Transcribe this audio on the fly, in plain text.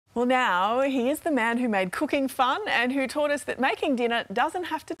Well, now he is the man who made cooking fun and who taught us that making dinner doesn't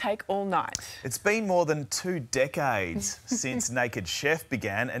have to take all night. It's been more than 2 decades since Naked Chef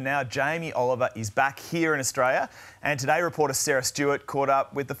began, and now Jamie Oliver is back here in Australia. And today, reporter Sarah Stewart caught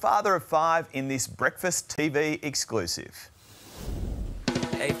up with the father of 5 in this Breakfast TV exclusive.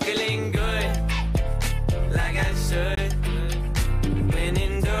 Hey, feeling good, like I should. When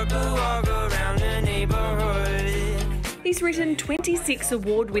in dark, I walk around the neighborhood. He's written 26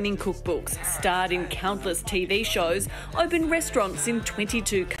 award-winning cookbooks, starred in countless TV shows, opened restaurants in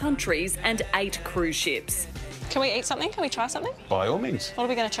 22 countries and 8 cruise ships. Can we eat something? Can we try something? By all means. What are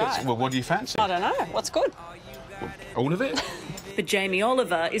we going to try? Well, what do you fancy? I don't know. What's good? All of it? But Jamie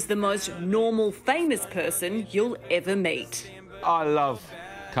Oliver is the most normal, famous person you'll ever meet. I love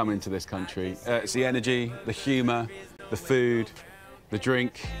coming to this country. It's the energy, the humour, the food, the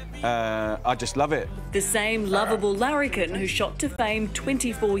drink. I just love it. The same lovable larrikin who shot to fame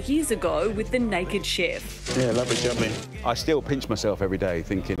 24 years ago with The Naked Chef. Yeah, lovely jubbly. I still pinch myself every day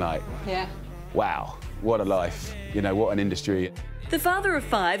thinking like, Yeah. wow, what a life. You know, what an industry. The father of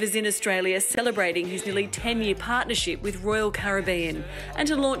 5 is in Australia celebrating his nearly 10-year partnership with Royal Caribbean and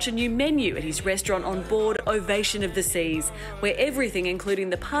to launch a new menu at his restaurant on board Ovation of the Seas, where everything, including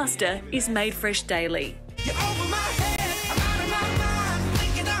the pasta, is made fresh daily.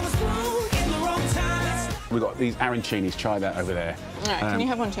 We've got these arancinis, try that over there. All right, can you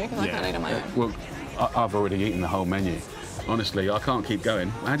have one too? Because I can't eat on my own. Well, I've already eaten the whole menu. Honestly, I can't keep going.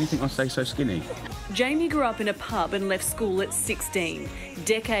 How do you think I stay so skinny? Jamie grew up in a pub and left school at 16.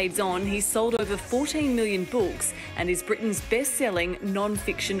 Decades on, he's sold over 14 million books and is Britain's best-selling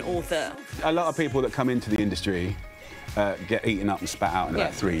non-fiction author. A lot of people that come into the industry get eaten up and spat out in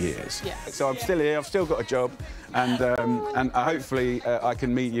about 3 years. Yeah. So I'm still here, I've still got a job, and hopefully I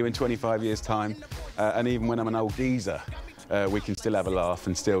can meet you in 25 years' time, and even when I'm an old geezer, we can still have a laugh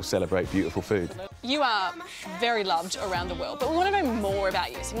and still celebrate beautiful food. You are very loved around the world, but we want to know more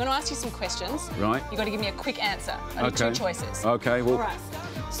about you. So I'm going to ask you some questions. Right. You've got to give me a quick answer. Only 2 choices. OK, well... All right.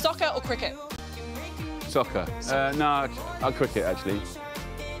 Soccer or cricket? Soccer. No, I'll cricket, actually.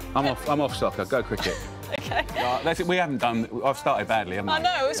 I'm off soccer. Go cricket. OK. We haven't done... I've started badly, haven't I? I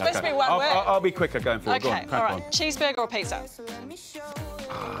know, it was supposed to be one word. I'll be quicker going forward. OK, Go on, crack all right. on. Cheeseburger or pizza?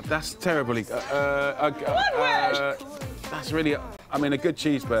 That's terribly... One word! That's really... I mean, a good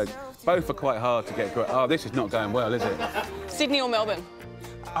cheeseburger. Both are quite hard to get... Oh, this is not going well, is it? Sydney or Melbourne?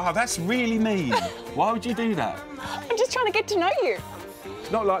 Oh, that's really mean. Why would you do that? I'm just trying to get to know you.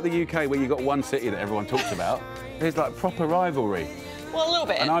 It's not like the UK where you've got one city that everyone talks about. There's, like, proper rivalry. Well, a little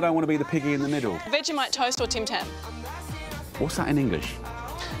bit. And I don't want to be the piggy in the middle. Vegemite toast or Tim Tam? What's that in English?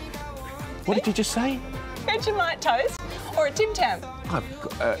 What did you just say? Vegemite toast or a Tim Tam?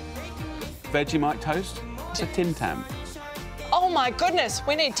 Vegemite toast? It's a Tim Tam. Oh my goodness,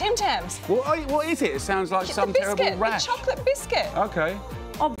 we need Tim Tams. What is it? It sounds like some terrible rash. The chocolate biscuit. OK.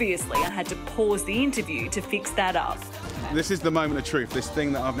 Obviously, I had to pause the interview to fix that up. This is the moment of truth, this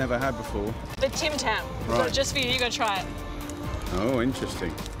thing that I've never had before. The Tim Tam. Right. So just for you, you're going to try it. Oh,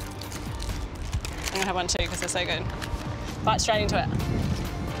 interesting. I'm going to have one too because they're so good. Bite straight into it.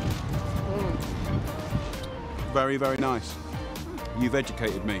 Very, very nice. You've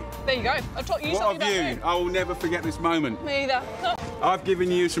educated me. There you go. I taught you What something have about you? food. I will never forget this moment. Me either. No, I've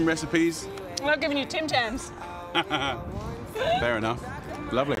given you some recipes. I'm not giving you Tim Tams. Fair enough.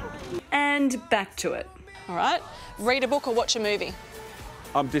 Lovely. And back to it. All right. Read a book or watch a movie?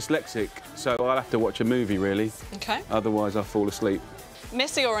 I'm dyslexic, so I'll have to watch a movie, really. OK. Otherwise, I'll fall asleep.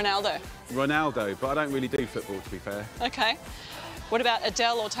 Messi or Ronaldo? Ronaldo, but I don't really do football, to be fair. OK. What about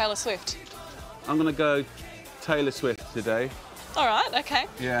Adele or Taylor Swift? I'm going to go Taylor Swift today. All right, OK.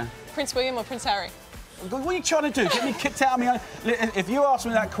 Yeah. Prince William or Prince Harry? What are you trying to do? Get me kicked out of me? If you ask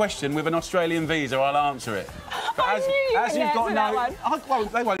me that question with an Australian visa, I'll answer it. But I knew you as wouldn't you've got answer that one.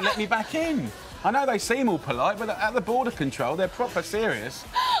 They won't let me back in. I know they seem all polite, but at the border control, they're proper serious.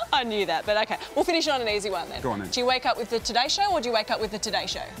 I knew that, but OK. We'll finish on an easy one then. Go on then. Do you wake up with the Today Show or do you wake up with the Today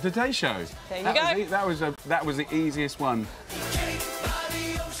Show? The Today Show. There you go. That was the easiest one.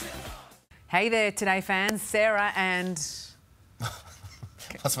 Hey there, Today fans. Sarah and...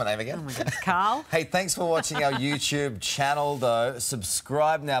 What's my name again? Oh my goodness, Carl. Hey, thanks for watching our YouTube channel, though.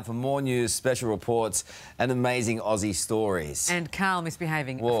 Subscribe now for more news, special reports and amazing Aussie stories. And Carl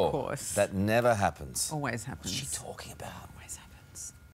misbehaving, Whoa, of course. that never happens. Always happens. What's she talking about?